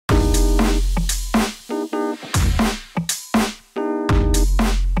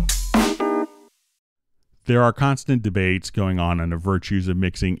there are constant debates going on the virtues of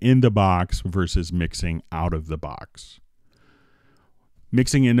mixing in the box versus mixing out of the box.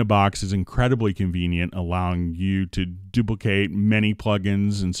 Mixing in the box is incredibly convenient, allowing you to duplicate many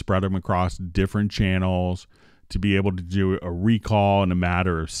plugins and spread them across different channels to be able to do a recall in a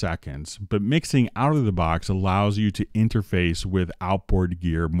matter of seconds. But mixing out of the box allows you to interface with outboard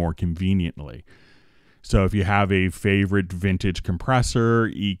gear more conveniently. So if you have a favorite vintage compressor,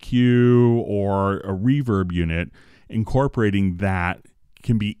 EQ, or a reverb unit, incorporating that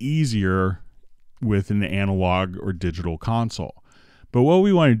can be easier with an analog or digital console. But what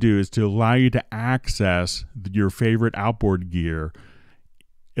we want to do is to allow you to access your favorite outboard gear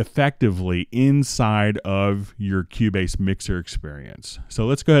effectively inside of your Cubase mixer experience. So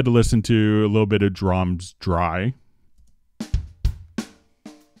let's go ahead and listen to a little bit of drums dry.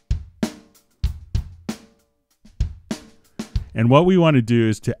 And what we want to do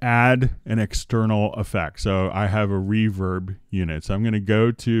is to add an external effect. So I have a reverb unit. So I'm going to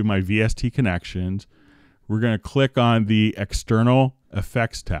go to my VST connections. We're going to click on the external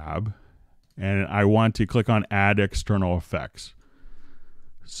effects tab, and I want to click on add external effects.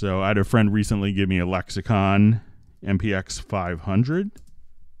 So I had a friend recently give me a Lexicon MPX 500.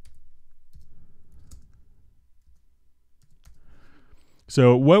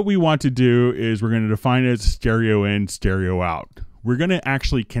 So what we want to do is we're going to define it as stereo in, stereo out. We're going to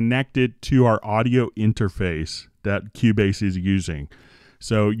actually connect it to our audio interface that Cubase is using.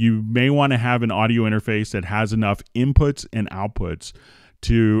 So you may want to have an audio interface that has enough inputs and outputs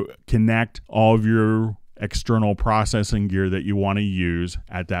to connect all of your external processing gear that you want to use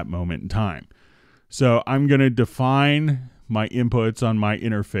at that moment in time. So I'm going to define my inputs on my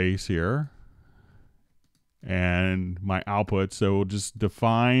interface here and my outputs. So we'll just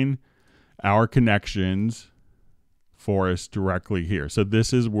define our connections for us directly here. So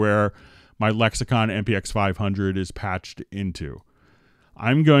this is where my Lexicon MPX 500 is patched into.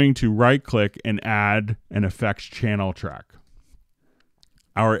 I'm going to right click and add an effects channel track.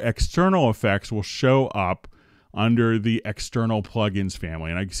 Our external effects will show up under the external plugins family,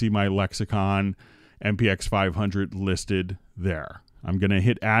 and I can see my Lexicon MPX 500 listed there. I'm going to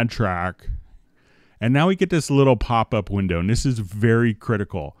hit add track, and now we get this little pop-up window, and this is very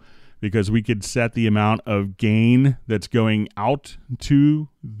critical because we could set the amount of gain that's going out to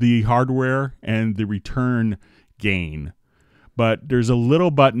the hardware and the return gain. But there's a little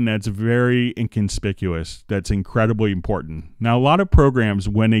button that's very inconspicuous that's incredibly important. Now, a lot of programs,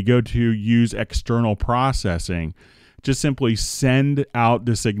 when they go to use external processing, just simply send out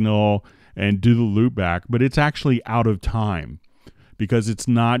the signal and do the loop back, but it's actually out of time because it's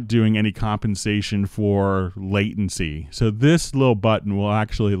not doing any compensation for latency. So this little button will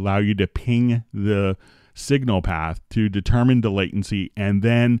actually allow you to ping the signal path to determine the latency, and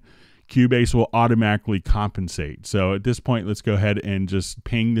then Cubase will automatically compensate. So at this point, let's go ahead and just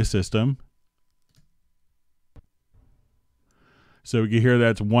ping the system. So we can hear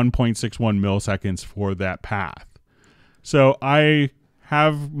that's 1.61 milliseconds for that path. So I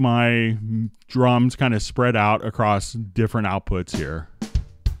have my drums kind of spread out across different outputs here.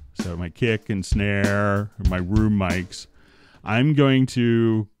 So my kick and snare, my room mics. I'm going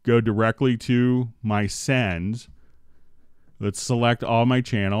to go directly to my sends. Let's select all my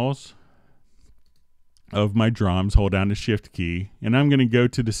channels of my drums, hold down the shift key, and I'm going to go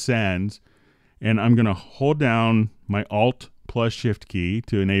to the sends, and I'm going to hold down my alt plus shift key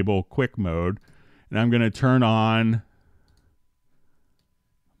to enable quick mode, and I'm going to turn on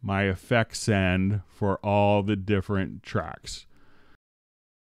my effect send for all the different tracks.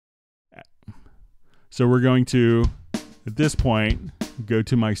 So we're going to, at this point, go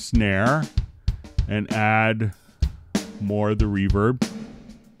to my snare and add more of the reverb.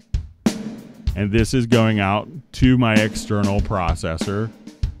 And this is going out to my external processor.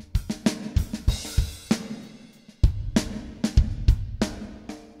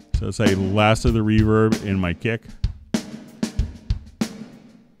 So say less of the reverb in my kick.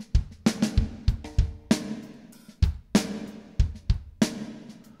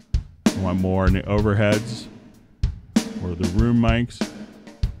 I want more in the overheads or the room mics.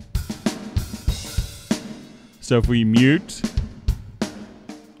 So if we mute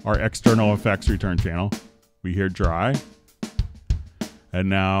our external effects return channel, we hear dry. And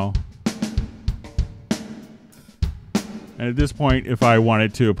now, and at this point, if I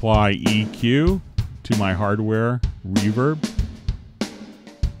wanted to apply EQ to my hardware reverb,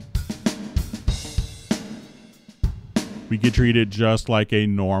 we could treat it just like a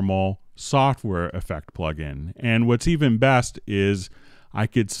normal software effect plugin. And what's even best is I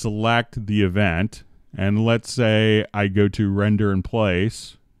could select the event, and let's say I go to render in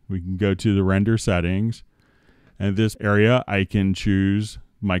place. We can go to the render settings, And this area, I can choose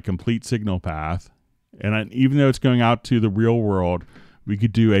my complete signal path. And even though it's going out to the real world, we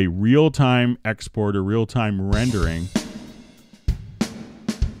could do a real-time export or real-time rendering.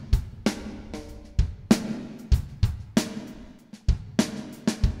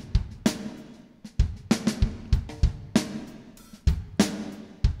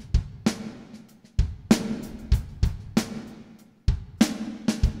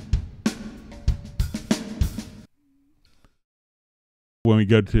 When we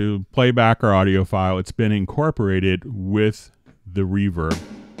go to play back our audio file, it's been incorporated with the reverb.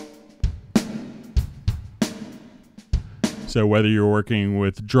 So whether you're working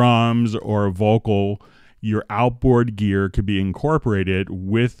with drums or a vocal, your outboard gear could be incorporated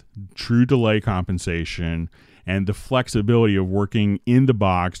with true delay compensation and the flexibility of working in the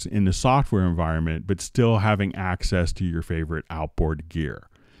box in the software environment, but still having access to your favorite outboard gear.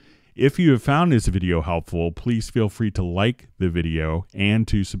 If you have found this video helpful, please feel free to like the video and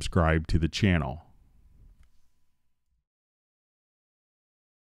to subscribe to the channel.